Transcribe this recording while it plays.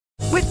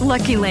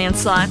Lucky Land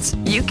Slots,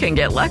 you can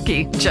get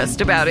lucky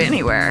just about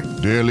anywhere.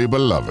 Dearly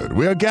beloved,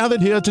 we are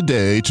gathered here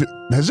today to...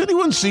 Has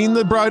anyone seen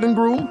the bride and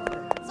groom?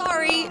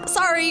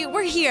 Sorry,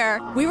 we're here.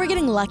 We were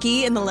getting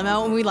lucky in the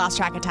limo and we lost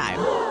track of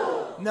time.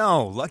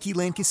 No, Lucky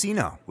Land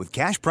Casino, with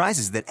cash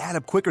prizes that add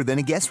up quicker than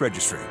a guest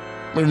registry.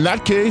 In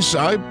that case,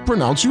 I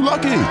pronounce you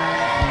lucky.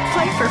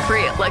 Play for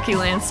free at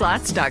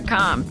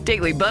LuckyLandSlots.com.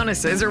 Daily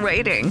bonuses are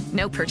waiting.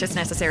 No purchase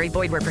necessary.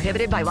 Void where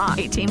prohibited by law.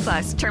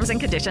 18+. Terms and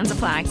conditions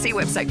apply. See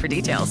website for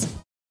details.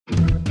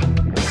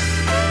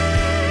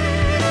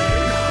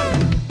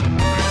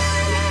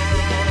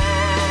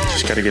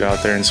 Just got to get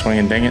out there and swing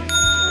and ding it.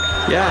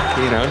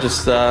 Yeah,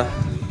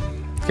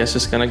 guess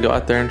just gonna go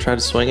out there and try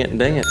to swing it and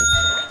ding it.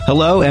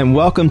 Hello and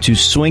welcome to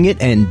Swing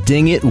It and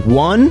Ding It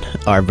 1,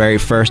 our very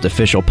first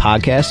official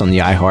podcast on the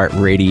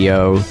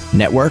iHeartRadio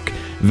network.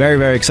 Very,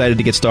 very excited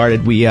to get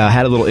started. We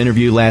had a little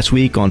interview last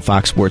week on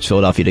Fox Sports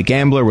Philadelphia The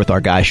Gambler with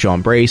our guy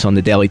Sean Brace on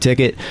the Daily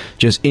Ticket,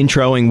 just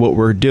introing what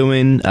we're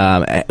doing,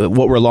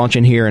 what we're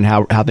launching here, and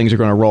how things are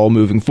going to roll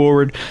moving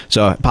forward.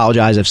 So I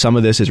apologize if some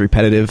of this is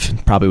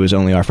repetitive. Probably was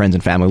only our friends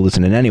and family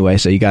listening anyway,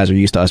 so you guys are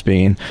used to us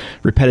being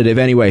repetitive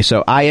anyway.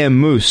 So I am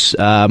Moose.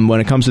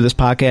 When it comes to this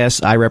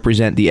podcast, I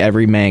represent the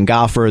everyman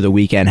golfer, the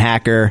weekend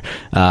hacker.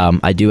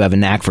 I do have a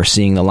knack for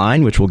seeing the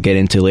line, which we'll get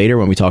into later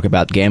when we talk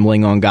about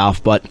gambling on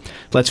golf. But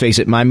let's face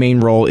it, my main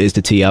role is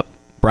to tee up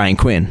Brian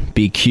Quinn,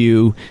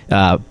 BQ,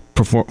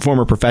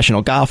 former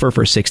professional golfer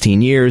for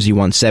 16 years. He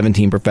won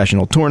 17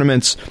 professional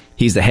tournaments.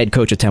 He's the head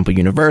coach at Temple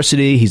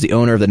University. He's the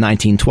owner of the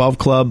 1912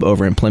 Club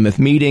over in Plymouth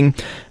Meeting,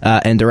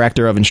 and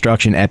director of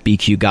instruction at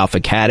BQ Golf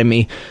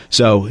Academy.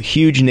 So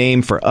huge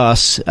name for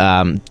us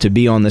to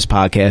be on this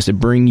podcast, to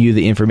bring you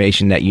the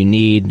information that you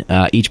need.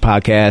 Each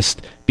podcast,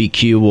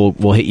 BQ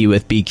will hit you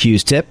with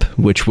BQ's tip,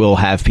 which will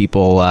have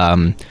people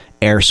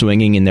air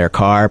swinging in their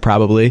car.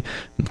 Probably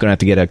I'm gonna have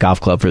to get a golf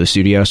club for the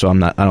studio, so I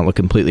don't look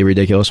completely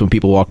ridiculous when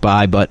people walk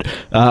by. But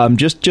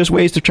just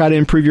ways to try to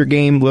improve your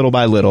game little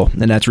by little,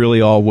 and that's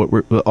really all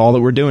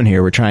that we're doing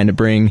here. We're trying to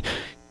bring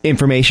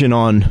information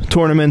on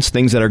tournaments,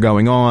 things that are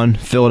going on,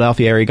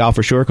 Philadelphia area golf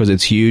for sure, because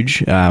it's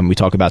huge. We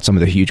talk about some of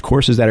the huge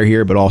courses that are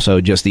here, but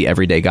also just the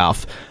everyday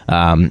golf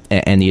and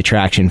the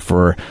attraction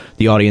for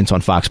the audience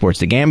on Fox Sports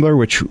The Gambler,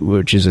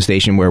 which is a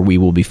station where we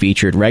will be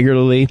featured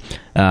regularly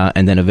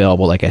and then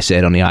available, like I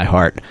said, on the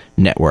iHeart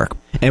network.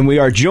 And we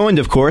are joined,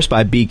 of course,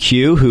 by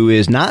BQ, who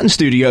is not in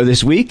studio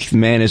this week. The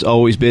man is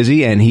always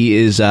busy, and he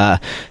is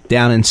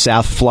down in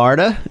South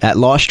Florida at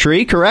Lost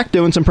Tree, correct?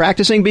 Doing some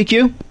practicing,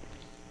 BQ?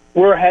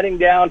 We're heading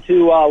down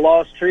to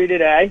Lost Tree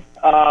today.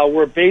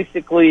 We're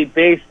basically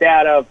based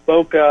out of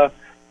Boca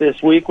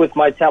this week with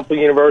my Temple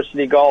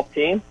University golf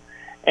team.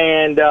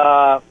 And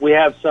we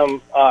have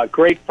some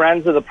great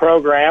friends of the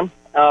program.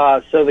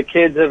 So the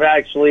kids have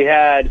actually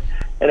had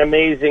an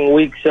amazing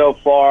week so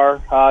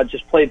far.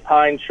 Just played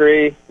Pine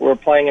Tree. We're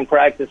playing and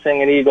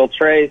practicing at Eagle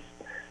Trace,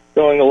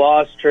 going to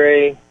Lost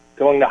Tree,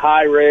 going to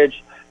High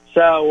Ridge.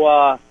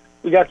 So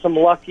we got some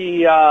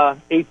lucky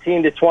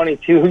 18 to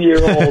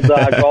 22-year-old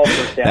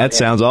golfers down That here.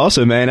 sounds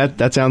awesome, man.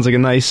 That sounds like a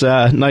nice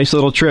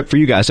little trip for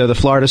you guys. So the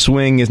Florida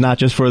swing is not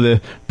just for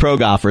the pro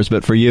golfers,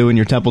 but for you and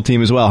your Temple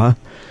team as well, huh?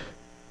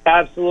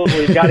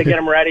 Absolutely. We've got to get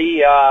them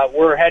ready.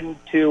 We're heading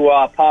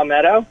to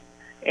Palmetto,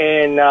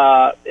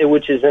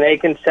 which is in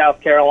Aiken,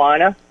 South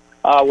Carolina.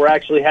 We're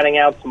actually heading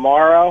out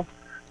tomorrow,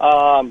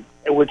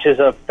 which is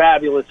a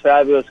fabulous,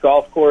 fabulous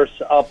golf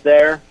course up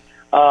there.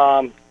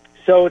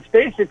 So it's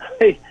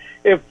basically...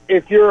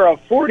 If you're a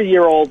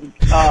 40-year-old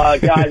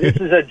guy, this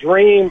is a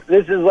dream.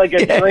 This is like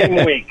a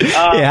dream week.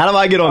 How do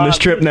I get on this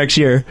trip next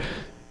year?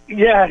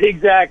 Yeah,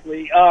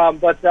 exactly.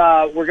 But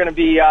we're going to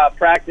be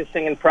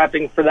practicing and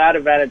prepping for that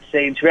event at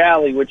Sage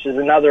Valley, which is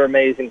another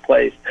amazing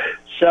place.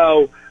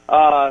 So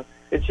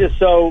it's just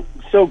so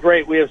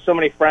great. We have so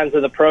many friends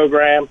of the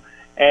program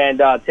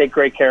and take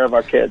great care of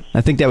our kids.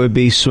 I think that would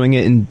be Swing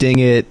It and Ding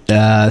It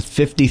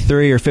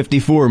 53 or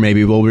 54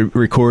 maybe. We'll be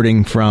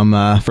recording from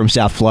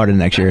South Florida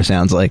next year, it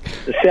sounds like.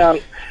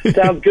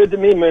 Sounds good to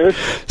me, Moose.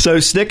 So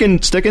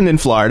sticking in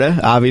Florida,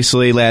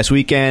 obviously last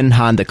weekend,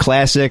 Honda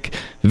Classic.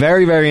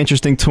 Very, very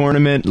interesting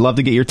tournament. Love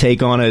to get your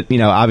take on it.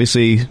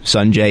 Obviously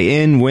Sungjae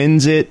In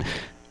wins it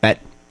at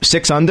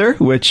 6 under,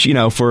 which,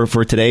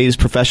 for today's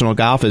professional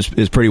golf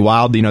is pretty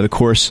wild. The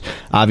course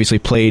obviously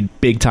played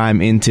big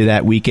time into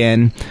that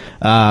weekend.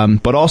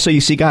 But also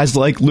you see guys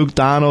like Luke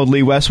Donald,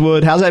 Lee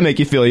Westwood. How's that make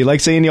you feel? You like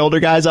seeing the older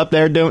guys up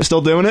there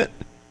still doing it?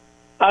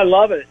 I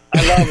love it.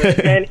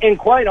 And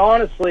quite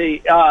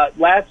honestly,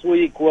 last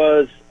week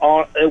was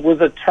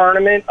a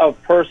tournament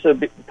of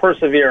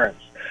perseverance.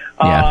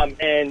 Yeah.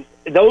 And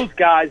those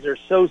guys are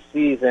so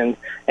seasoned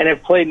and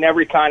have played in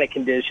every kind of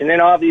condition.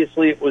 And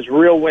obviously it was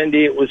real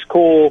windy. It was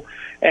cool.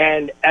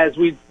 And as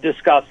we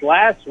discussed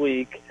last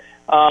week,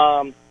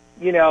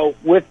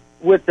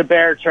 with the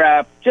bear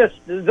trap, just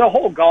the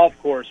whole golf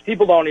course,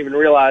 people don't even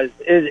realize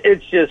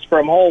it's just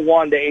from hole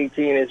 1 to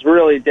 18 is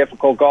really a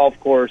difficult golf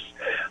course.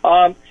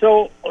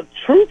 So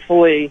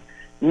truthfully,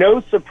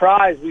 no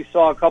surprise we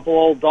saw a couple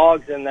old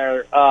dogs in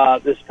there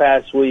this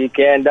past week.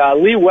 And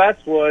Lee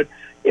Westwood,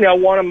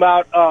 won him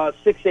about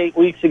 6-8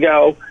 weeks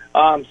ago.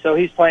 So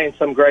he's playing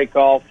some great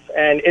golf,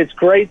 and it's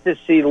great to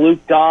see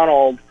Luke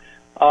Donald,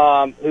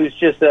 who's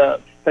just a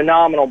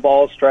phenomenal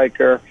ball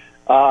striker,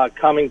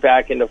 coming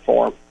back into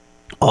form.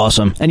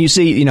 Awesome. And you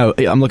see,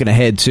 I'm looking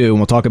ahead, too, and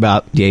we'll talk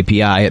about the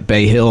API at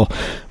Bay Hill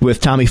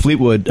with Tommy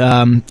Fleetwood.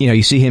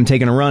 You see him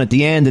taking a run at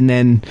the end, and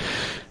then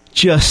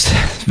just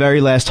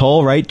very last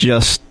hole, right,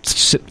 just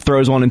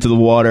throws one into the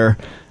water.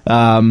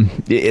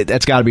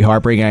 That's got to be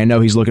heartbreaking. I know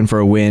he's looking for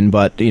a win,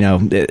 but,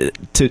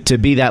 to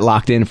be that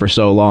locked in for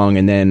so long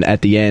and then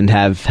at the end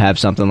have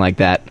something like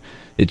that,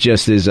 it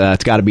just is.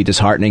 It's got to be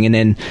disheartening. And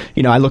then,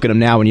 I look at him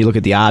now when you look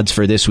at the odds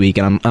for this week,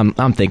 and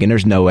I'm thinking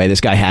there's no way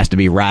this guy has to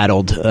be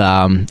rattled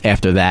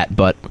after that.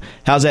 But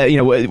how's that?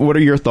 What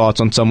are your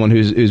thoughts on someone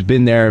who's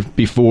been there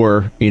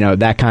before?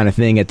 That kind of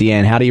thing at the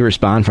end. How do you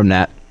respond from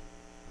that?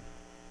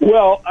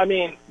 Well, I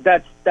mean,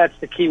 that's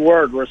the key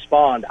word,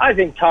 respond. I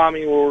think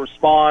Tommy will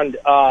respond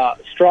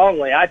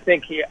strongly. I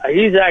think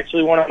he's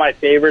actually one of my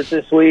favorites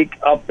this week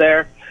up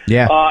there.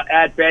 Yeah.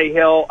 At Bay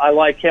Hill, I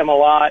like him a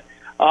lot.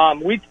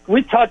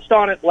 We touched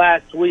on it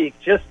last week.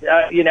 Just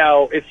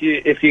if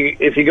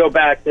you go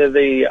back to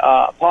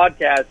the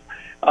podcast,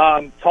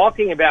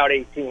 talking about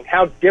 18,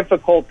 how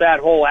difficult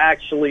that hole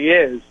actually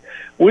is.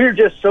 We're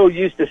just so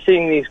used to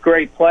seeing these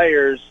great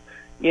players.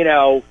 You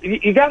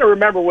got to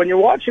remember, when you're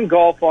watching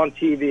golf on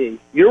TV,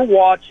 you're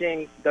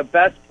watching the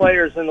best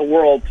players in the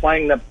world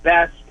playing the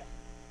best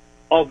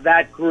of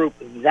that group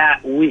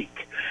that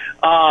week.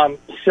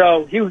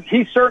 So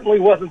he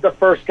certainly wasn't the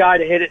first guy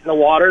to hit it in the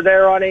water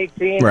there on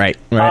 18 right.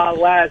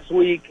 Last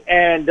week.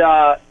 And,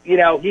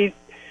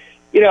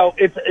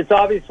 it's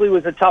obviously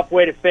was a tough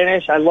way to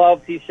finish. I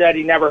loved, he said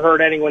he never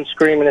heard anyone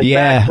screaming his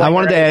back. I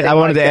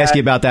wanted to ask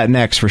you about that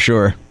next for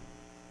sure.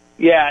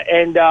 Yeah.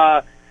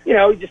 And, he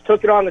just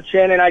took it on the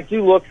chin, and I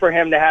do look for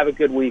him to have a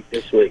good week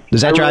this week.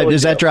 Does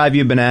that drive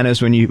you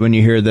bananas when you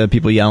hear the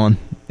people yelling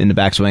in the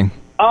backswing?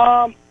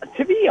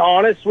 To be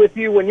honest with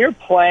you, when you're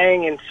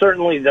playing, and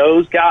certainly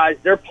those guys,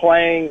 they're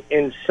playing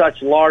in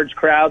such large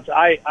crowds.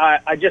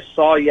 I just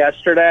saw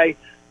yesterday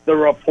the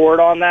report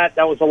on that.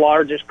 That was the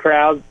largest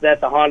crowd that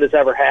the Honda's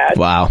ever had.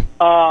 Wow.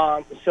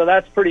 So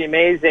that's pretty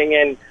amazing.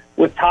 And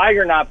with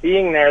Tiger not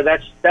being there,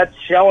 that's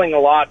showing a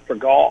lot for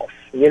golf.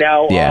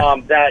 Yeah.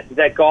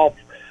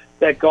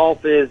 That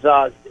golf is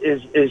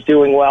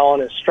doing well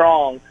and is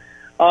strong.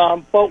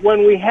 But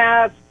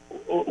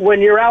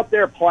when you're out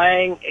there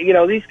playing,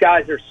 these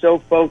guys are so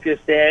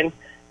focused in,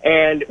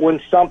 and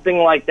when something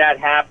like that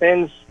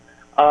happens,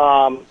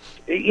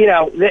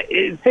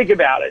 think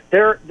about it.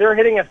 They're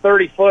hitting a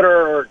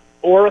 30-footer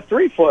or a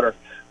 3-footer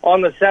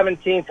on the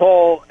 17th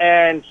hole,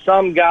 and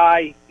some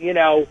guy,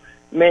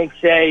 makes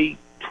a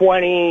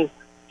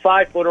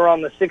 25-footer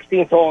on the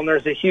 16th hole, and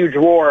there's a huge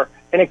roar,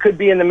 and it could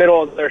be in the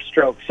middle of their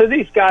stroke. So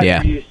these guys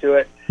are used to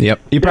it.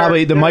 Yep.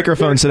 The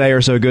microphones today are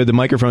so good. The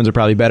microphones are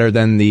probably better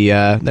than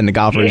the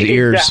golfers'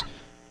 ears.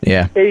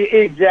 Yeah.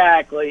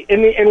 Exactly.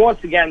 And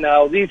once again,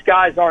 though, these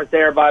guys aren't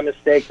there by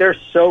mistake. They're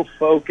so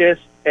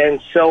focused and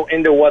so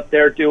into what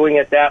they're doing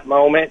at that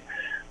moment.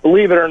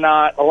 Believe it or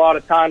not, a lot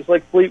of times,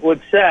 like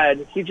Fleetwood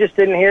said, he just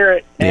didn't hear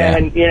it. Yeah.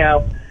 And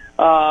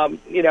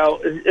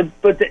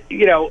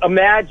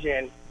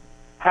imagine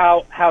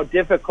how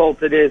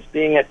difficult it is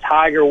being a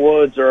Tiger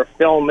Woods or a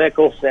Phil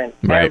Mickelson.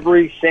 Right.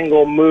 Every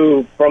single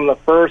move from the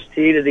first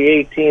tee to the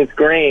 18th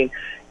green,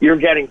 you're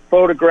getting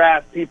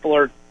photographed. People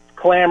are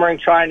clamoring,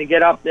 trying to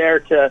get up there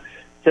to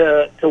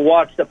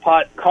watch the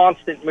putt.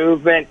 Constant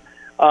movement.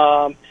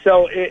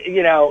 So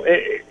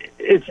it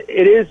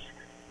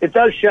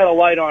does shed a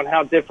light on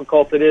how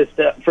difficult it is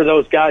for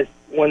those guys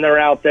when they're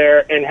out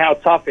there, and how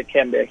tough it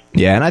can be.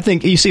 Yeah, and I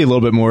think you see a little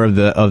bit more of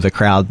the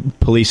crowd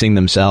policing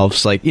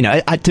themselves. Like,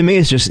 to me,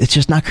 it's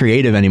just not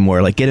creative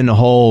anymore. Like, get in a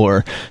hole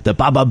or the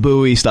Baba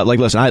Booey stuff. Like,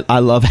 listen, I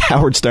love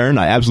Howard Stern.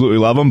 I absolutely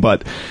love him,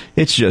 but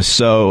it's just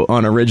so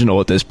unoriginal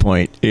at this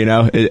point,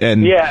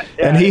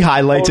 And he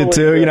highlights it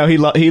too.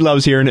 He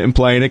loves hearing it and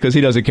playing it because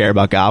he doesn't care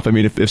about golf. I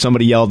mean, if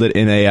somebody yelled it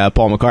in a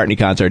Paul McCartney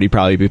concert, he'd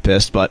probably be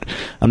pissed. But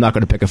I'm not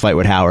going to pick a fight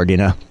with Howard,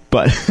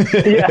 But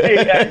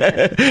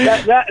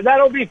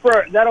that'll be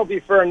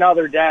for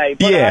another day.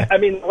 But yeah.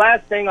 The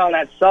last thing on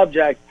that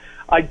subject,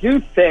 I do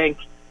think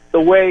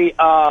the way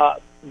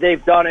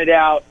they've done it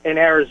out in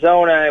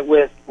Arizona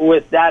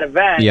with that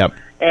event, yep.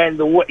 And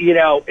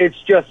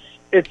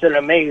it's an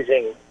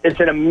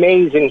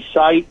amazing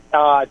sight.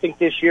 I think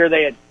this year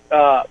they had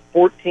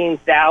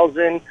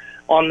 14,000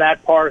 on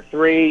that par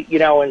 3,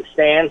 in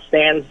stands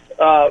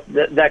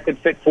that could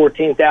fit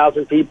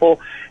 14,000 people,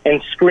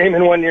 and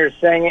screaming when you're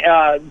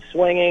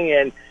swinging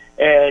and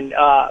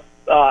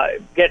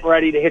getting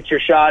ready to hit your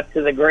shot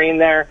to the green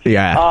there.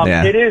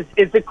 Yeah.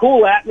 It's a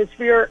cool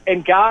atmosphere,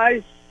 and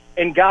guys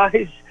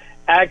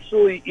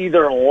actually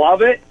either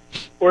love it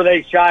or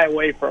they shy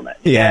away from it.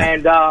 Yeah.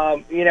 And,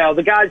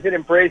 the guys that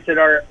embrace it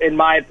are, in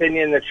my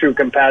opinion, the true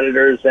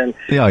competitors and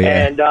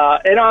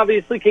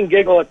obviously can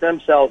giggle at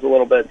themselves a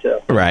little bit too.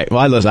 Right. Well,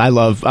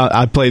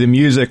 I play the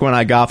music when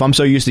I golf. I'm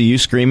so used to you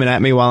screaming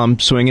at me while I'm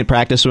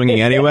practice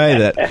swinging anyway,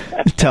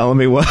 that telling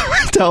me what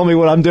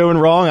I'm doing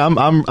wrong.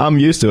 I'm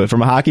used to it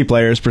from a hockey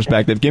player's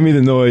perspective. Give me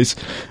the noise.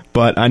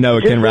 But I know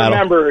it can rattle.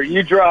 Remember,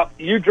 you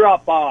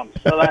drop bombs,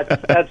 so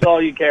that's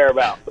all you care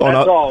about.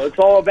 That's all. It's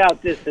all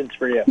about distance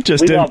for you.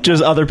 Just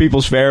other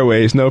people's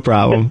fairways, no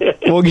problem.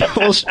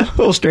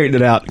 We'll straighten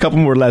it out. A couple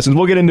more lessons.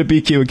 We'll get into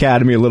BQ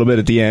Academy a little bit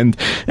at the end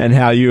and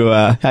how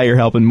you're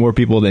helping more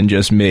people than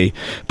just me.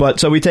 But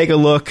so we take a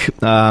look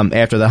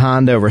after the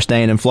Honda. We're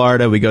staying in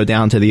Florida. We go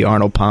down to the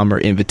Arnold Palmer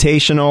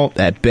Invitational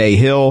at Bay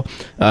Hill,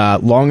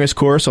 longest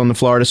course on the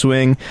Florida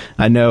Swing.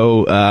 I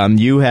know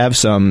you have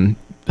some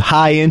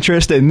high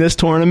interest in this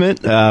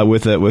tournament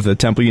with a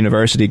Temple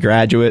University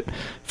graduate,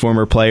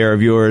 former player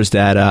of yours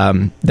that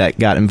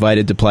got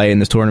invited to play in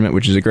this tournament,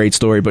 which is a great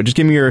story. But just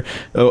give me your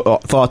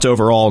thoughts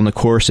overall on the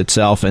course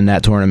itself and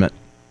that tournament.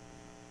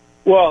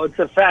 Well, it's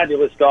a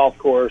fabulous golf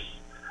course.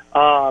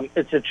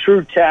 It's a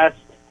true test.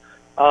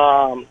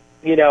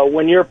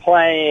 When you're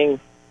playing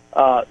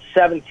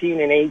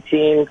 17 and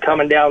 18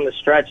 coming down the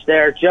stretch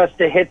there, just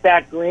to hit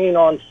that green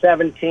on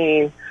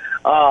 17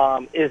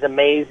 is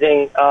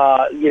amazing.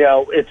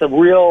 It's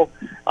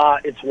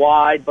it's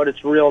wide, but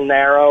it's real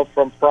narrow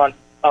from front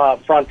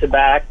to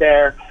back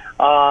there,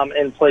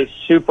 and plays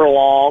super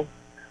long.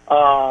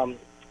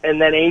 And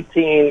then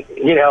 18,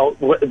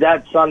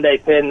 that Sunday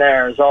pin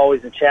there is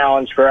always a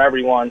challenge for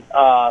everyone,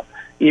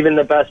 even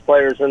the best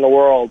players in the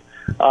world.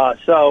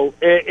 So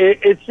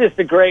it's just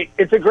a great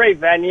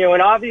venue,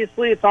 and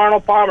obviously it's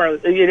Arnold Palmer,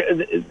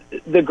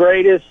 the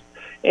greatest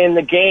in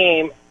the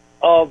game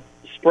of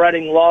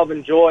spreading love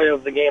and joy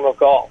of the game of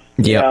golf.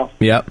 Yep.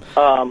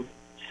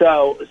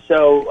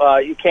 So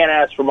you can't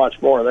ask for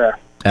much more there.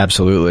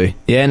 Absolutely.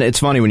 Yeah, and it's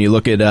funny when you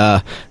look at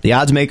the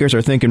odds makers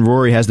are thinking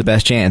Rory has the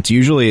best chance.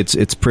 Usually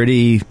it's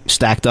pretty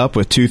stacked up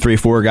with 2, 3,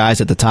 4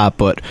 guys at the top,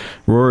 but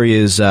Rory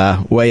is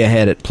way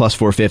ahead at plus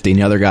 450, and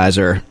the other guys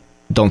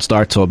don't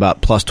start till about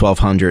plus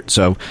 1,200.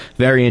 So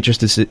very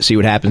interested to see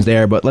what happens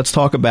there. But let's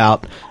talk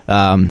about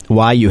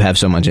why you have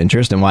so much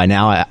interest and why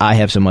now I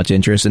have so much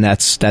interest, and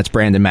that's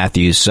Brandon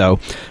Matthews. So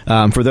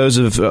for those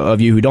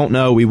of you who don't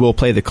know, we will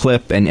play the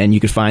clip, and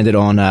you can find it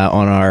on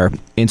our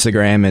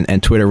Instagram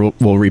and Twitter. We'll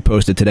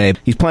repost it today.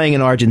 He's playing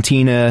in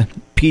Argentina,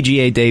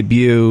 PGA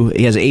debut.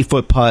 He has an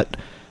 8-foot putt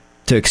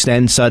to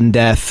extend sudden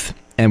death.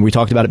 And we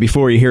talked about it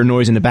before. You hear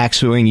noise in the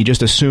backswing, you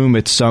just assume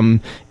it's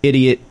some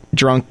idiot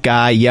drunk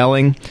guy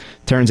yelling.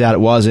 Turns out it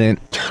wasn't.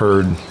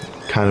 Heard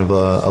kind of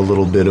a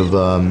little bit of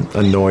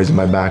a noise in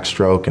my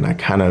backstroke, and I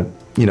kind of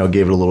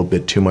gave it a little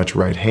bit too much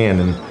right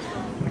hand, and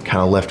I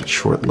kind of left it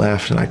short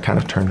left, and I kind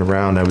of turned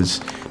around. I was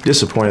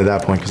disappointed at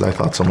that point because I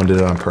thought someone did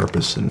it on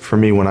purpose. And for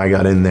me, when I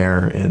got in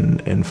there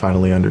and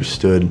finally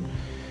understood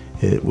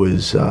it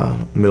was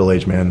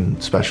middle-aged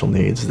man, special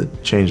needs,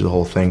 that changed the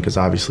whole thing, because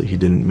obviously he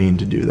didn't mean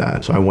to do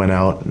that. So I went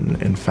out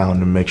and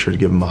found him, make sure to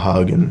give him a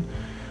hug, and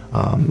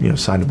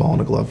signed a ball in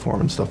a glove for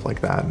him and stuff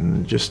like that.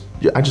 And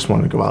I just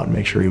wanted to go out and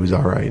make sure he was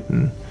all right.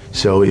 And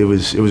so it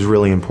was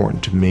really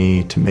important to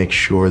me to make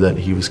sure that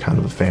he was kind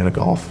of a fan of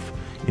golf,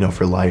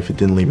 for life. It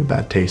didn't leave a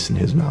bad taste in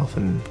his mouth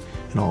and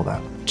all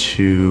that.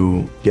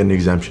 To get an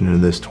exemption into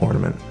this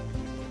tournament,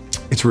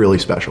 it's really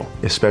special,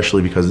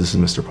 especially because this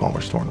is Mr.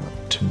 Palmer's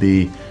tournament. To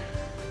be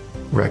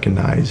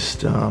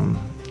recognized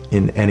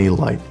in any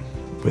light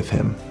with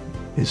him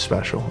is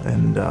special,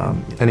 and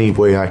any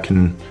way I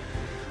can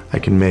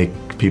make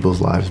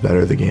people's lives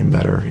better, the game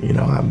better,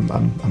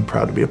 I'm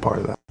proud to be a part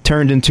of that.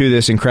 Turned into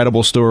this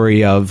incredible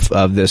story of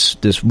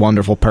this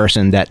wonderful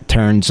person that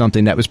turned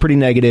something that was pretty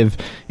negative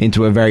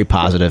into a very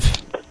positive.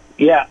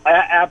 Yeah,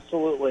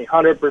 absolutely,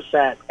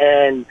 100%.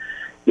 And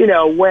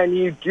when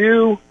you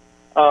do,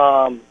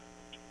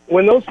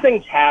 when those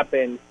things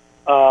happen,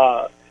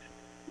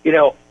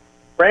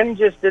 Brandon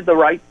just did the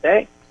right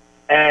thing,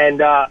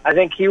 and I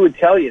think he would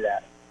tell you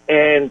that.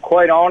 And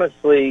quite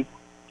honestly,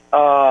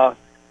 I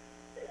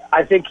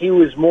think he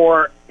was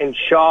more in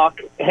shock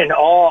and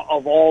awe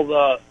of all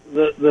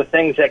the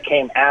things that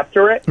came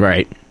after it.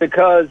 Right.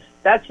 Because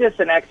that's just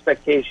an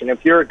expectation.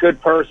 If you're a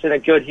good person, a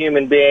good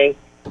human being,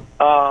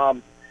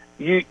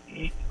 you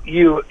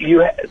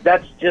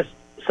that's just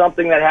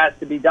something that has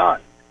to be done.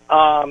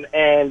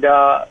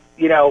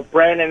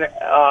 Brandon,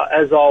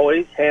 as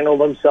always,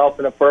 handled himself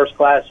in a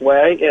first-class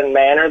way and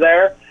manner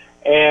there.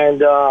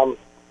 And,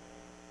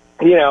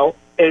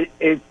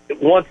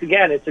 once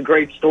again, it's a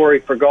great story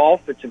for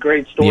golf. It's a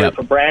great story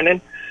for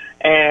Brandon.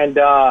 And,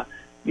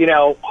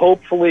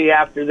 hopefully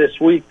after this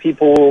week,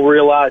 people will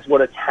realize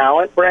what a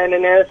talent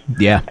Brandon is.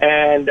 Yeah.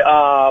 And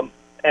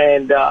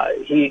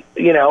he,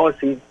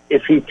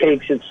 if he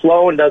takes it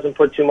slow and doesn't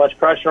put too much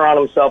pressure on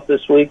himself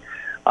this week,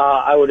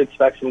 I would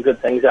expect some good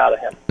things out of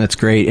him. That's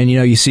great. And,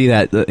 you see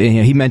that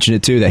he mentioned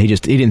it, too, that he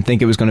didn't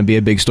think it was going to be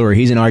a big story.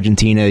 He's in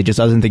Argentina. He just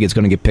doesn't think it's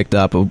going to get picked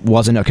up. It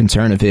wasn't a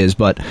concern of his.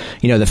 But,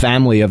 the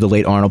family of the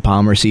late Arnold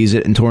Palmer sees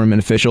it in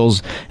tournament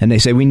officials, and they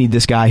say, we need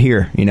this guy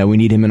here. We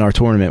need him in our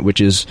tournament,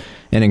 which is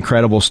an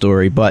incredible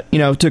story. But,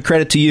 to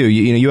credit to you,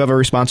 you have a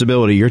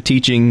responsibility. You're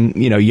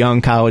teaching,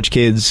 young college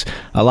kids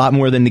a lot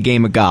more than the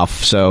game of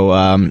golf. So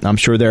I'm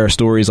sure there are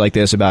stories like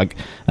this about,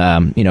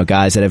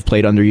 guys that have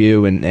played under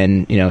you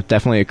and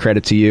definitely a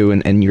credit to you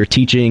and your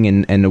teaching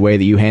and the way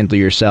that you handle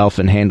yourself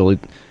and handle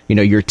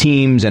your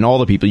teams and all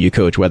the people you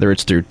coach, whether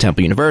it's through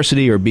Temple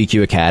University or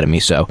BQ Academy.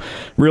 So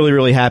really,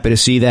 really happy to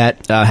see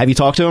that. Have you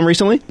talked to him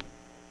recently?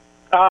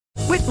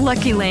 With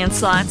Lucky Land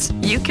Slots,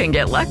 you can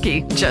get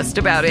lucky just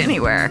about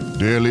anywhere.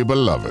 Dearly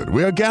beloved,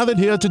 we are gathered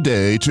here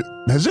today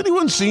to... Has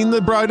anyone seen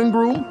the bride and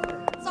groom?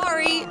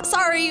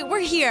 Sorry, we're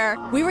here.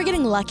 We were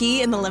getting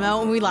lucky in the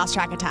limo and we lost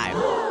track of time.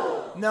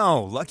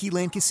 No, Lucky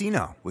Land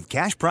Casino, with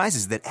cash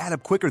prizes that add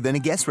up quicker than a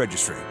guest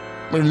registry.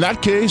 In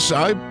that case,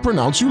 I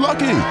pronounce you lucky.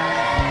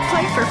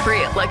 Play for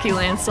free at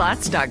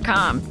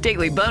LuckyLandSlots.com.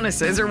 Daily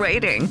bonuses are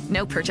waiting.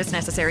 No purchase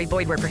necessary.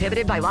 Void where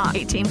prohibited by law.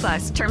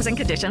 18+. Terms and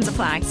conditions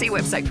apply. See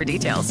website for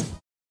details.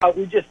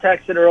 We just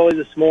texted early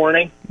this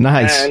morning.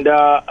 Nice. And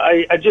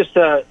I just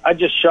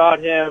shot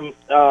him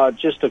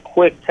just a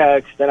quick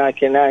text, and I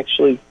can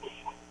actually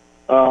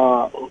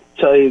tell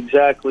you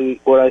exactly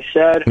what I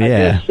said.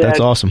 Yeah, that's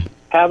awesome.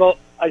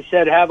 I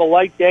said, have a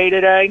light day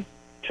today.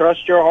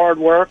 Trust your hard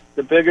work.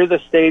 The bigger the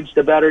stage,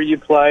 the better you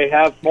play.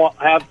 Have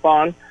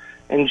fun,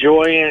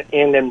 enjoy it,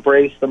 and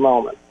embrace the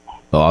moment.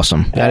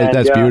 Awesome.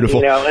 That's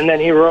beautiful. And then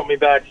he wrote me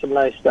back some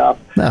nice stuff.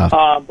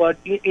 Oh. But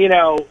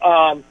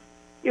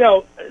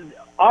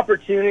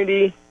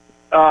opportunity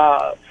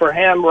for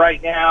him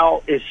right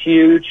now is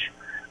huge,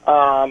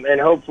 and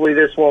hopefully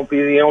this won't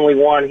be the only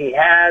one he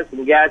has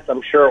and gets.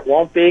 I'm sure it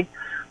won't be.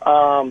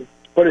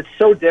 But it's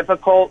so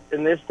difficult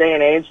in this day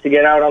and age to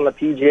get out on the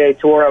PGA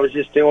Tour. I was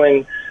just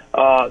doing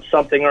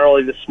something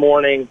early this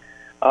morning,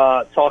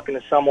 talking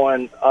to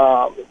someone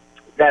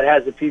that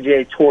has a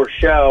PGA Tour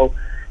show.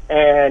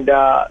 And,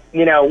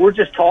 we're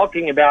just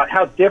talking about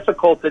how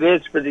difficult it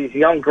is for these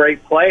young,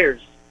 great players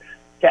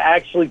to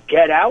actually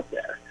get out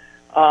there.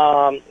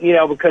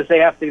 Because they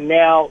have to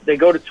now, they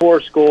go to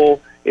tour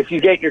school. If you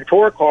get your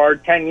tour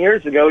card 10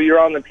 years ago, you're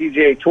on the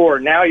PGA Tour.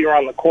 Now you're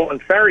on the Corn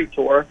Ferry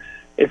Tour.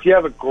 If you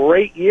have a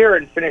great year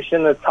and finish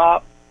in the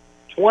top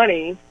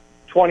 20,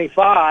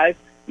 25,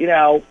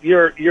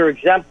 you're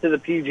exempt to the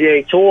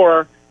PGA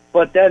Tour,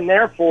 but then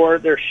therefore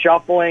they're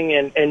shuffling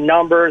in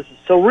numbers.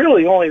 So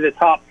really only the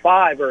top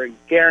 5 are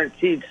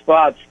guaranteed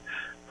spots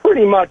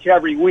pretty much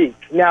every week.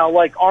 Now,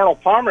 like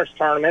Arnold Palmer's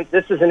tournament,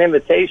 this is an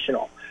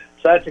invitational.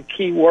 So that's a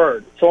key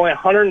word. It's only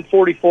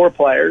 144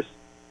 players,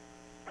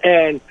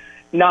 and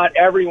not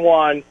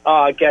everyone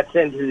gets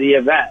into the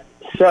event.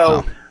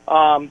 So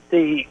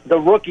the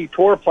rookie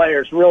tour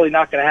player is really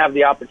not going to have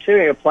the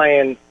opportunity of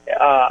playing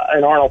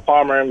an Arnold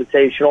Palmer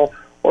Invitational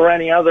or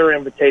any other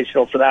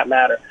invitational for that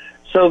matter.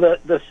 So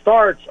the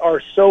starts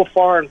are so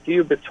far and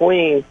few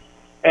between,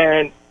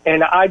 and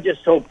I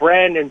just hope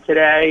Brandon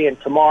today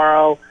and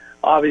tomorrow,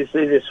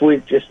 obviously this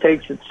week, just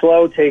takes it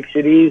slow, takes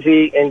it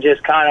easy, and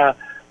just kind of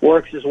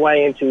works his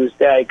way into his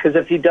day. Because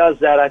if he does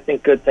that, I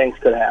think good things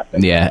could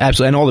happen. Yeah,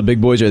 absolutely. And all the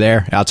big boys are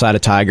there outside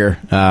of Tiger.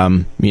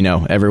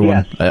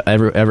 Everyone, yes.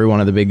 Every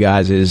one of the big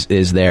guys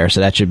is there.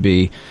 So that should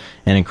be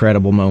an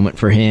incredible moment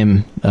for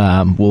him.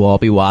 We'll all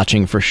be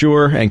watching for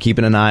sure and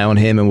keeping an eye on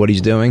him and what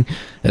he's doing,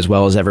 as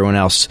well as everyone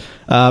else.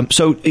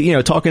 So,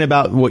 talking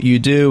about what you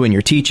do and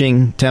your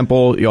teaching,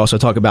 Temple, you also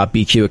talk about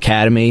BQ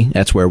Academy.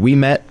 That's where we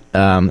met.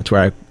 That's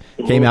where I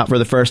came out for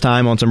the first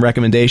time on some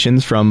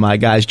recommendations from my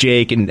guys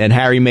Jake and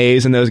Harry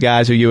Mays and those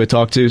guys who you had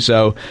talked to.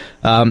 So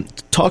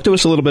talk to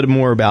us a little bit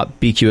more about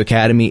BQ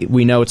Academy.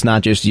 We know it's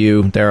not just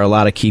you. There are a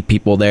lot of key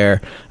people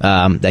there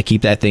that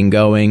keep that thing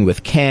going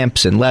with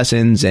camps and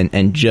lessons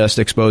and just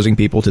exposing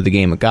people to the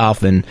game of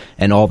golf and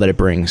all that it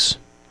brings.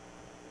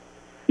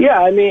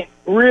 Yeah, I mean,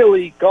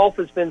 really, golf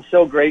has been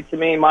so great to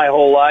me my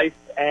whole life.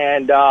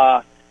 And,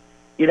 I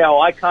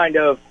kind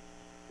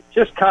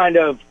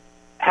of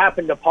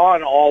happened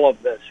upon all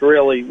of this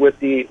really with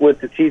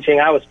the teaching.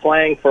 I was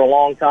playing for a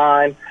long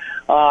time,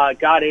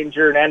 got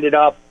injured, ended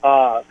up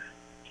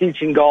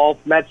teaching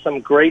golf, met some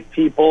great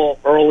people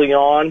early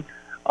on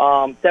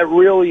that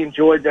really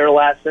enjoyed their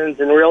lessons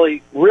and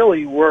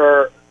really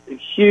were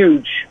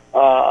huge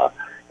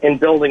in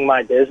building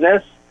my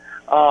business.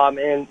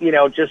 And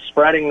just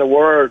spreading the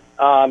word.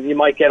 You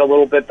might get a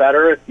little bit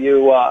better if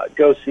you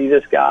go see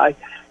this guy.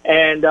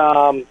 And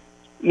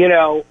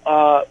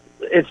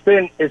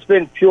it's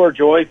been pure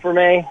joy for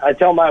me. I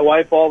tell my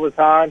wife all the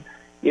time,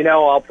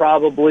 I'll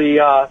probably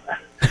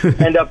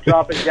end up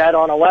dropping dead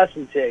on a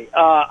lesson tee.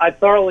 I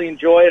thoroughly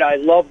enjoy it. I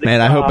love the. Man,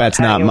 I hope that's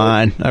not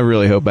mine. I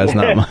really hope that's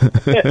not mine.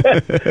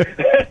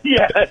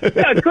 yeah,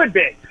 it could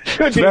be.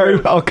 Very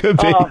well could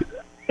be.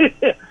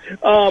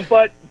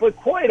 But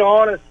quite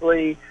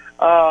honestly,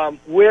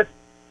 with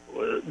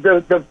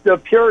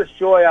the purest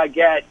joy I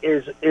get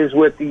is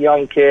with the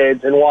young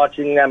kids and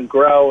watching them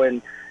grow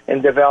and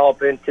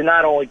develop into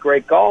not only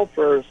great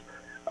golfers,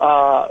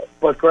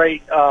 but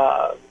great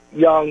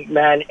young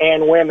men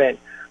and women.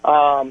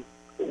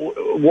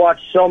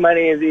 Watch so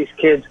many of these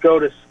kids go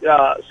to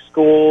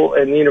school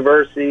and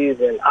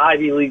universities and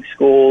Ivy League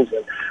schools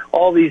and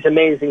all these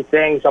amazing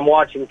things. I'm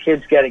watching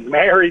kids getting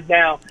married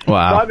now.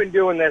 Wow. So I've been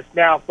doing this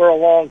now for a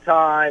long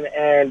time,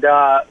 and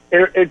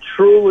it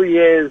truly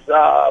is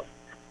a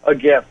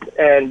gift,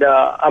 and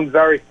I'm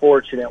very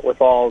fortunate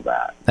with all of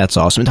that. That's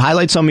awesome.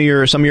 Highlight some of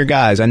your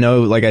guys. I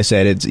know, like I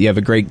said, you have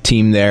a great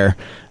team there.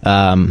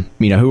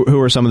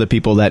 Who are some of the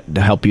people that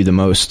help you the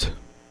most?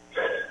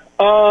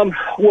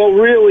 Well,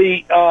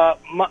 really,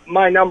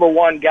 my number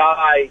one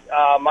guy,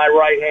 my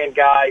right-hand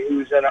guy,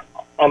 who's an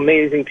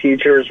amazing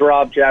teacher, is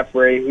Rob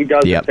Jeffrey. He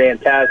does a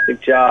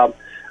fantastic job.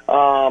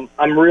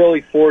 I'm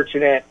really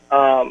fortunate,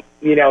 to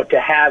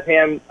have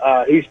him.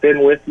 He's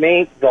been with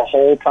me the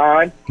whole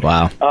time.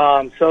 Wow.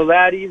 So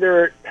that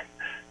either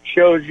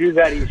shows you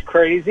that he's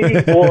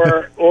crazy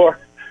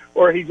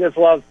or he just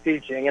loves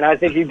teaching. And I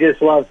think he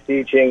just loves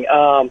teaching,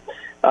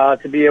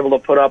 to be able to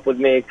put up with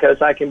me,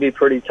 because I can be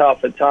pretty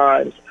tough at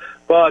times.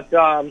 But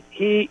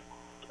he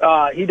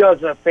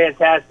does a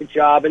fantastic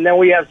job. And then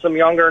we have some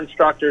younger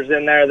instructors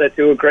in there that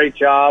do a great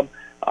job.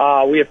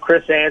 We have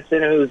Chris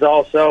Anson, who's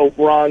also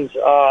runs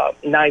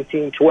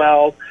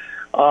 1912,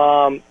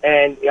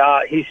 and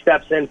he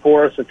steps in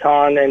for us a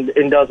ton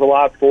and does a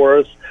lot for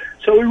us.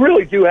 So we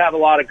really do have a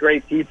lot of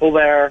great people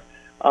there.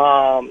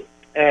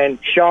 And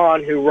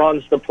Sean, who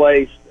runs the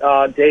place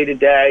day to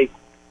day,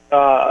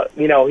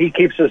 he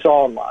keeps us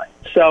all in line.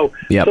 So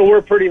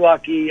we're pretty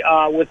lucky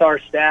with our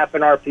staff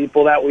and our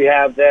people that we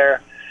have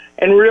there.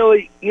 And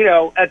really,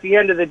 at the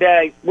end of the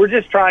day, we're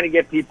just trying to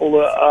get people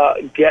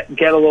to get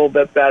a little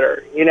bit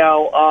better, and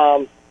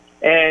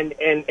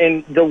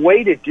the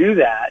way to do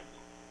that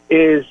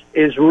is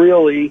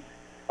really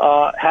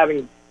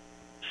having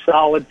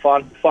solid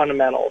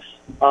fundamentals,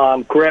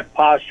 grip,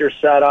 posture,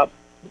 setup.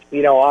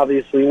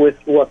 Obviously, with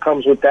what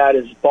comes with that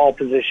is ball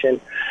position,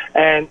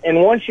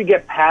 and once you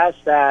get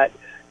past that,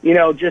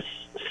 just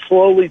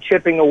slowly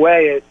chipping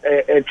away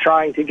at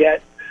trying to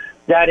get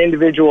that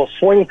individual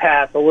swing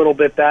path a little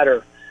bit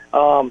better.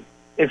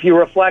 If you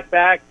reflect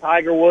back,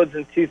 Tiger Woods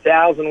in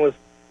 2000 was,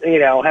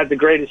 had the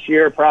greatest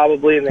year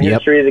probably in the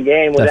history of the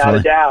game, without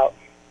a doubt.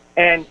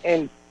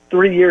 And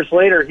 3 years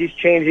later, he's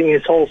changing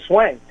his whole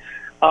swing.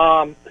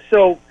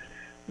 So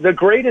the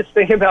greatest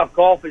thing about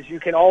golf is you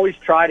can always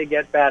try to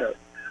get better.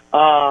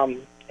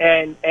 And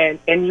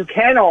you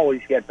can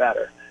always get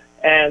better.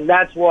 And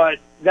that's what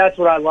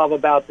I love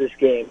about this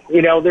game.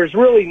 There's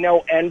really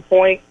no end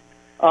point.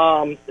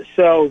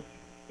 So,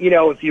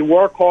 if you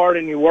work hard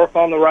and you work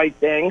on the right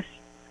things,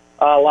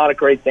 a lot of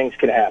great things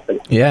can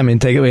happen. Yeah, I mean,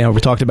 we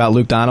talked about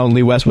Luke Donald and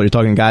Lee Westwood. You're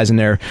talking guys in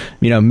their,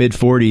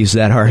 mid-40s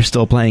that are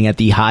still playing at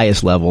the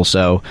highest level.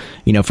 So,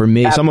 for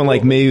me, someone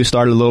like me who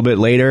started a little bit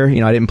later,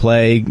 I didn't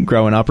play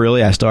growing up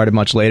really. I started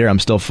much later. I'm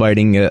still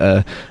fighting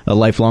a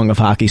lifelong of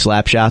hockey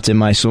slap shots in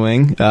my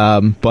swing.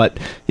 But,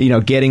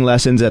 getting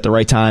lessons at the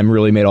right time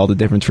really made all the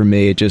difference for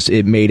me.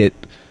 It made it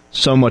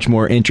so much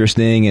more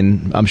interesting,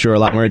 and I'm sure a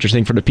lot more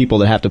interesting for the people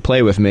that have to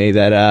play with me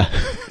that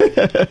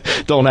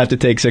don't have to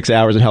take 6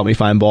 hours and help me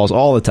find balls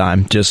all the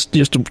time, just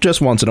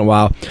once in a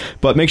while.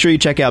 But make sure you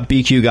check out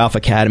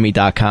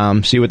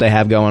bqgolfacademy.com, see what they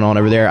have going on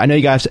over there. I know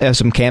you guys have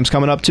some camps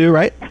coming up too,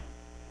 right?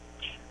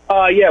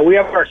 Yeah, we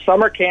have our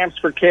summer camps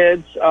for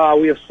kids.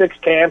 We have 6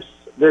 camps.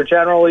 They're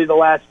generally the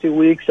last 2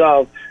 weeks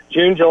of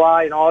June,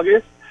 July, and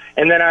August.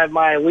 And then I have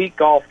my elite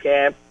golf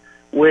camp,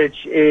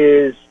 which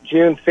is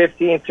June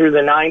 15th through the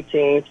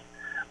 19th,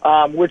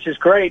 which is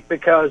great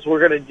because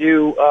we're going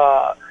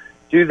to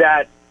do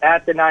that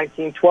at the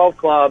 1912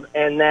 Club,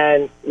 and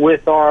then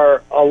with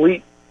our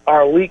elite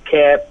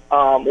camp,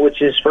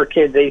 which is for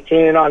kids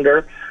 18 and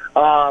under.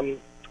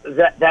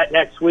 That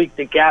next week,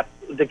 the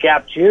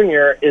Gap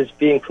Junior is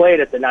being played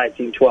at the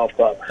 1912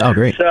 Club. Oh,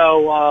 great!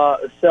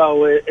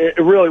 So it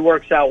really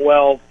works out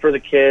well for the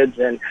kids,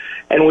 and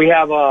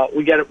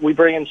we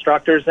bring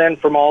instructors in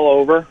from all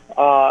over,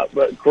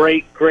 but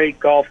great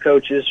golf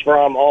coaches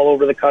from all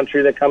over the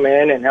country that come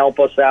in and help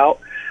us out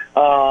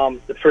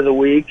for the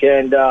week,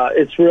 and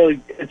it's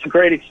a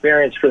great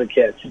experience for the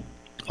kids.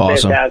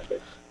 Awesome.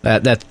 Fantastic.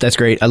 That's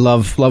great. I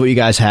love what you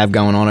guys have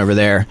going on over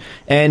there.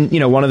 And,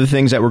 one of the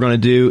things that we're going to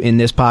do in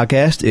this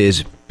podcast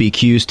is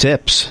BQ's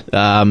tips.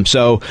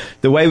 So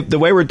the way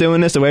we're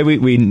doing this, the way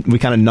we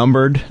kind of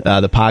numbered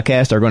the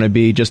podcast are going to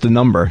be just a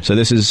number. So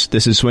this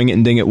is Swing It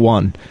and Ding It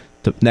 1.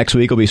 The next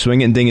week will be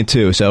Swing It and Ding It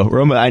 2. So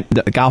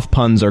the golf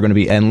puns are going to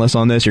be endless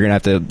on this. You're going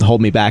to have to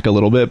hold me back a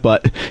little bit.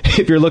 But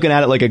if you're looking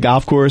at it like a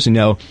golf course,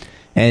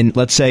 and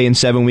let's say in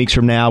 7 weeks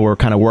from now, we're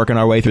kind of working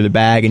our way through the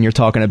bag and you're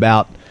talking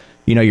about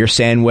your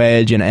sand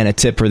wedge and a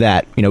tip for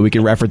that. We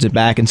can reference it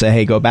back and say,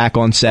 hey, go back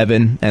on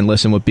 7 and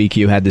listen what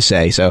BQ had to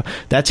say. So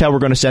that's how we're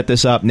going to set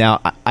this up.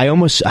 Now, I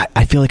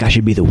feel like I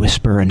should be the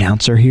whisper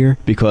announcer here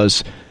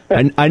because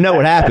I know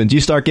what happens.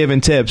 You start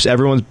giving tips.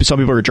 Some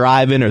people are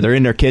driving or they're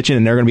in their kitchen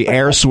and they're going to be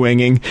air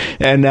swinging.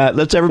 And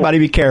let's everybody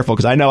be careful,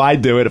 because I know I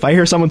do it. If I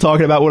hear someone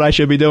talking about what I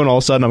should be doing, all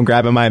of a sudden I'm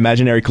grabbing my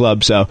imaginary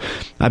club. So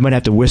I might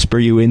have to whisper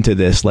you into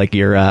this, like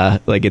you're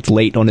like it's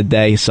late on a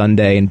day,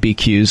 Sunday, and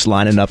BQ's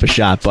lining up a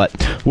shot. But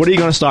what are you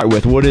going to start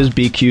with? What is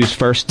BQ's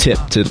first tip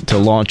to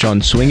launch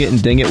on Swing It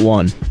and Ding It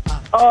 1?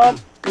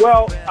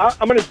 Well,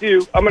 I'm going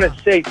to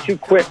say two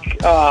quick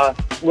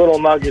little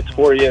nuggets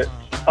for you.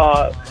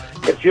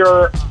 If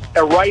you're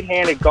a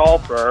right-handed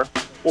golfer,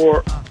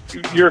 or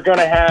you're going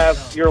to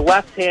have your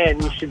left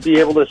hand, you should be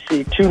able to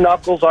see two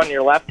knuckles on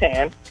your left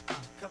hand.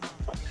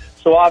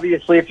 So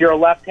obviously, if you're a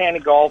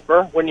left-handed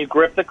golfer, when you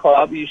grip the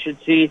club, you should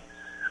see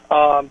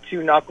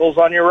two knuckles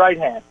on your right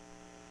hand.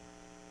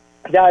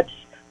 That's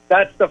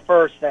the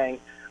first thing,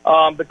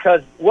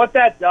 because what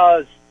that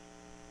does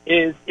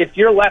is if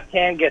your left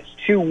hand gets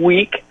too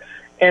weak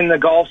in the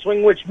golf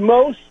swing, which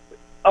most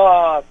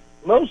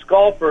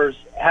golfers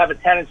have a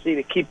tendency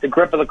to keep the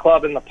grip of the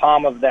club in the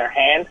palm of their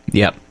hand.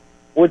 Yep.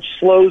 Which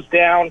slows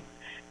down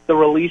the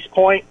release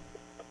point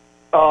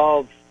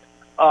of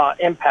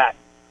impact.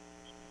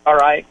 All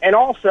right, and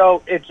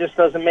also it just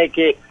doesn't makes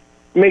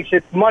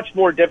it much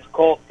more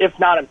difficult, if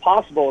not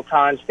impossible at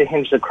times, to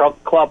hinge the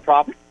club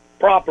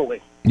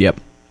properly. Yep.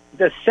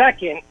 The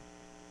second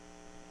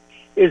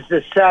is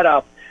the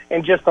setup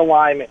and just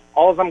alignment.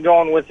 All I'm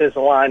going with is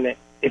alignment.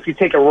 If you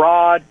take a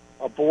rod,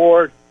 a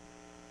board,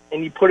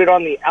 and you put it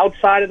on the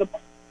outside of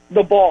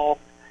the ball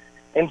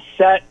and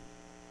set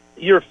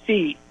your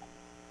feet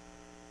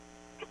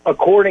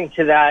according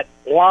to that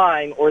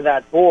line or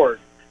that board,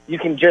 you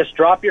can just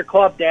drop your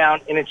club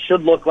down and it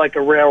should look like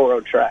a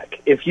railroad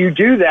track. If you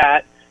do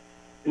that,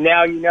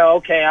 now you know,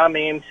 okay, I'm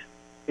aimed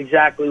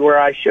exactly where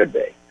I should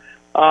be.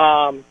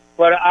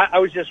 But I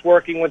was just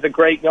working with a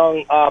great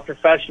young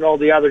professional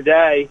the other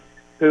day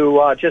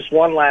who just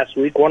won last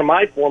week. One of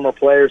my former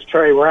players,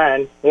 Trey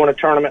Wren, won a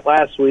tournament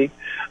last week.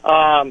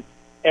 And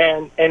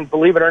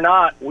believe it or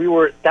not,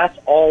 that's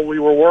all we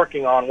were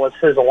working on was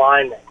his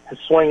alignment. His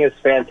swing is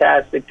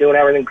fantastic, doing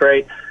everything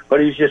great, but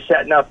he's just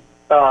setting up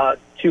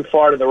too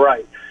far to the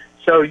right.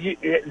 So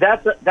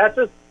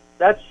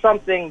that's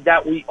something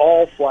that we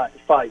all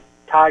fight.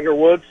 Tiger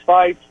Woods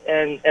fights,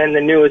 and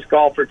the newest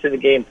golfer to the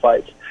game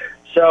fights.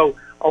 So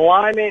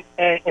alignment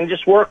and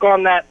just work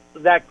on that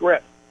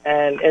grip.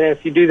 And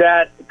if you do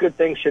that, good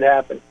things should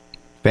happen.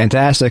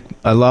 Fantastic.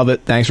 I love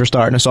it. Thanks for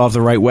starting us off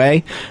the right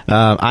way.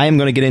 I am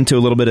going to get into a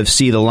little bit of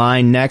See the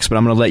Line next, but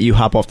I'm going to let you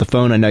hop off the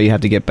phone. I know you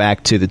have to get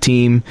back to the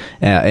team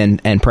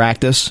and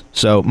practice.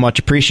 So much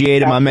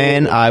appreciated, my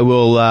man.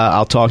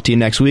 I'll talk to you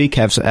next week.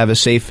 Have a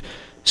safe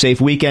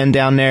weekend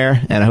down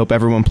there, and I hope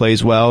everyone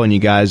plays well and you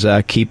guys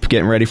keep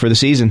getting ready for the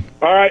season.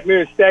 All right,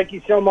 Moose. Thank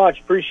you so much.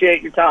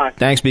 Appreciate your time.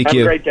 Thanks, BQ. Have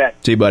a great day.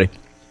 See you, buddy.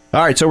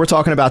 All right, so we're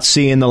talking about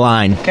seeing the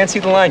line. Can't see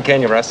the line,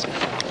 can you, Russ?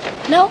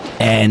 No.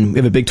 And we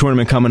have a big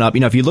tournament coming up. You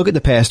know, if you look at the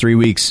past 3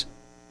 weeks,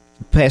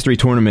 past three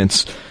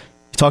tournaments,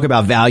 you talk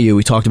about value.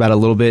 We talked about it a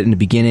little bit in the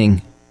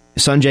beginning.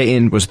 Sungjae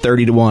In was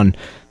 30-1.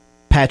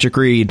 Patrick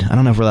Reed, I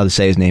don't know if we're allowed to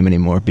say his name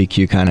anymore.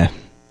 BQ kind of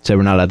said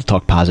we're not allowed to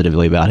talk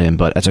positively about him,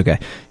 but that's okay.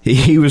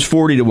 He was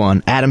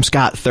 40-1. Adam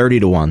Scott,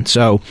 30-1.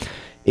 So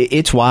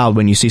it's wild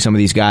when you see some of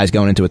these guys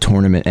going into a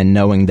tournament and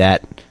knowing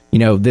that, you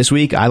know, this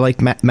week I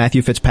like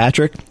Matthew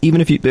Fitzpatrick. Even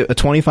if a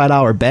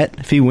 $25 bet,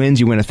 if he wins,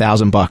 you win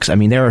 $1,000. I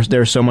mean,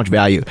 there's so much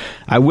value.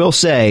 I will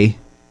say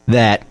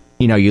that,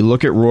 you know, you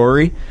look at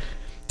Rory,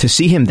 to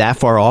see him that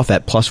far off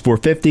at plus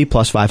 450,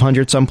 plus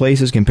 500 some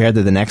places compared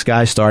to the next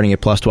guy starting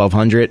at plus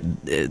 1200,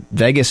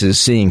 Vegas is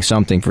seeing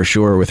something for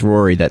sure with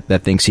Rory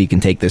that thinks he can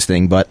take this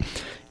thing. But,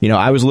 you know,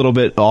 I was a little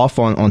bit off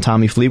on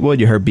Tommy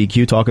Fleetwood. You heard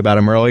BQ talk about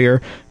him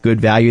earlier.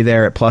 Good value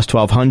there at plus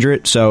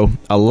 1200. So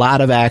a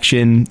lot of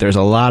action. There's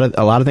a lot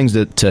of things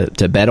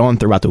to bet on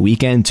throughout the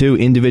weekend too.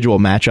 Individual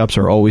matchups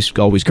are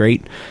always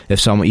great. If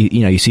someone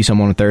you see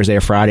someone on Thursday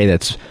or Friday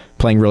that's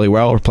playing really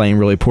well or playing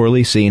really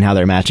poorly, seeing how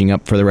they're matching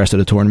up for the rest of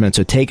the tournament.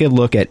 So take a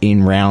look at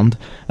in-round,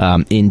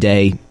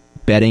 in-day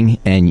betting,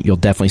 and you'll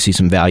definitely see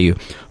some value.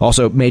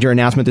 Also, major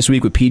announcement this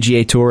week with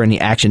PGA Tour and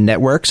the Action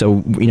Network.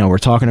 So, you know, we're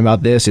talking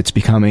about this. It's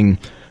becoming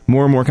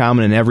more and more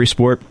common in every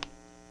sport,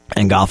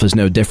 and golf is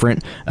no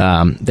different.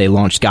 They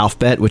launched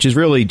GolfBet, which is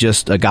really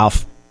just a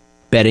golf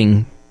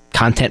betting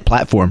content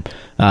platform.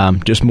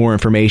 Just more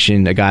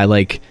information. A guy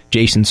like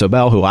Jason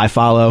Sobel, who I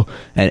follow,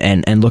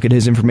 and look at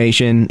his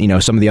information. You know,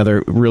 some of the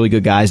other really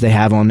good guys they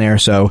have on there.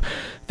 So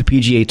the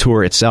PGA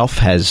Tour itself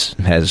has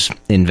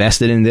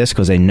invested in this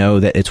because they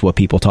know that it's what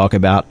people talk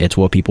about. It's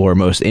what people are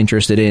most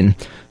interested in.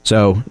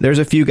 So there's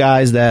a few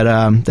guys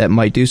that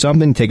might do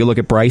something. Take a look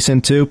at Bryson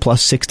too,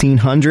 plus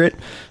 1600.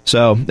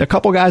 So a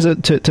couple guys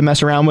to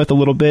mess around with a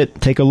little bit.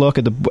 Take a look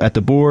at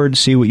the board,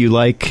 see what you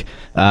like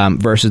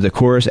versus the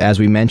course. As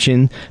we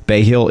mentioned,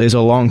 Bay Hill is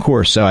a long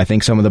course, so I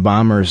think some of the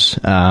bombers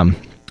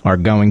are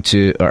going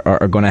to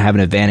have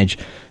an advantage.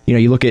 You know,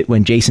 you look at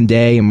when Jason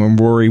Day and when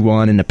Rory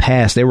won in the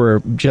past, they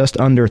were just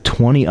under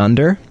 20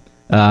 under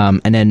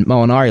And then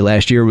Molinari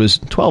last year was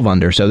 12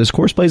 under. So this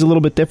course plays a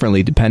little bit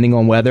differently depending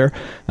on weather.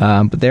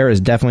 But there is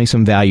definitely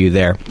some value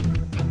there.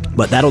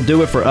 But that'll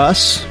do it for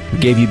us. We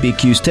gave you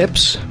BQ's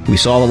tips. We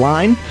saw the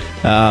line.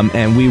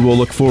 And we will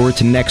look forward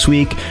to next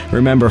week.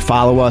 Remember,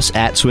 follow us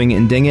at Swing It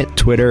and Ding It,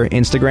 Twitter,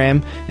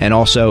 Instagram, and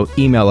also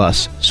email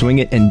us,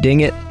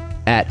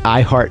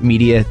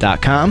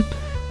 swingitanddingit@iheartmedia.com.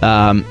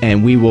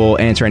 And we will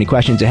answer any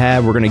questions you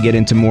have. We're going to get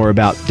into more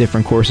about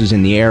different courses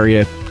in the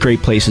area,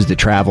 great places to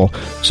travel.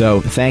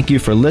 So thank you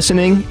for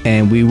listening,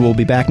 and we will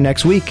be back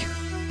next week.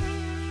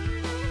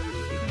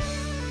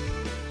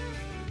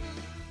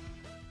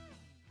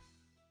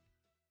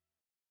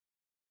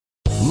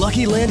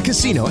 Lucky Land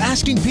Casino,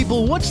 asking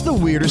people, what's the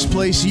weirdest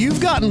place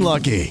you've gotten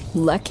lucky?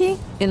 Lucky?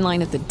 In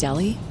line at the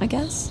deli, I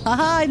guess?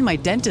 Aha, in my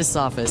dentist's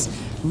office.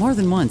 More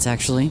than once,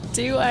 actually.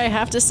 Do I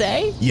have to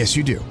say? Yes,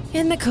 you do.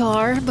 In the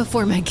car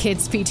before my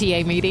kids'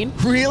 PTA meeting.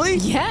 Really?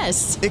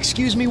 Yes.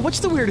 Excuse me, what's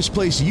the weirdest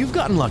place you've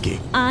gotten lucky?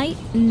 I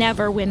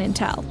never win and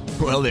tell.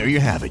 Well, there you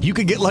have it. You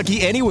can get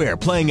lucky anywhere,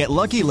 playing at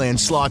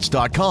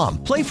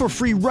LuckyLandSlots.com. Play for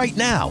free right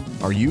now.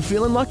 Are you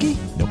feeling lucky?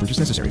 No purchase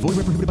necessary. Void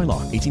where prohibited by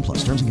law.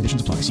 18+. Terms and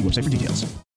conditions apply. See website for details.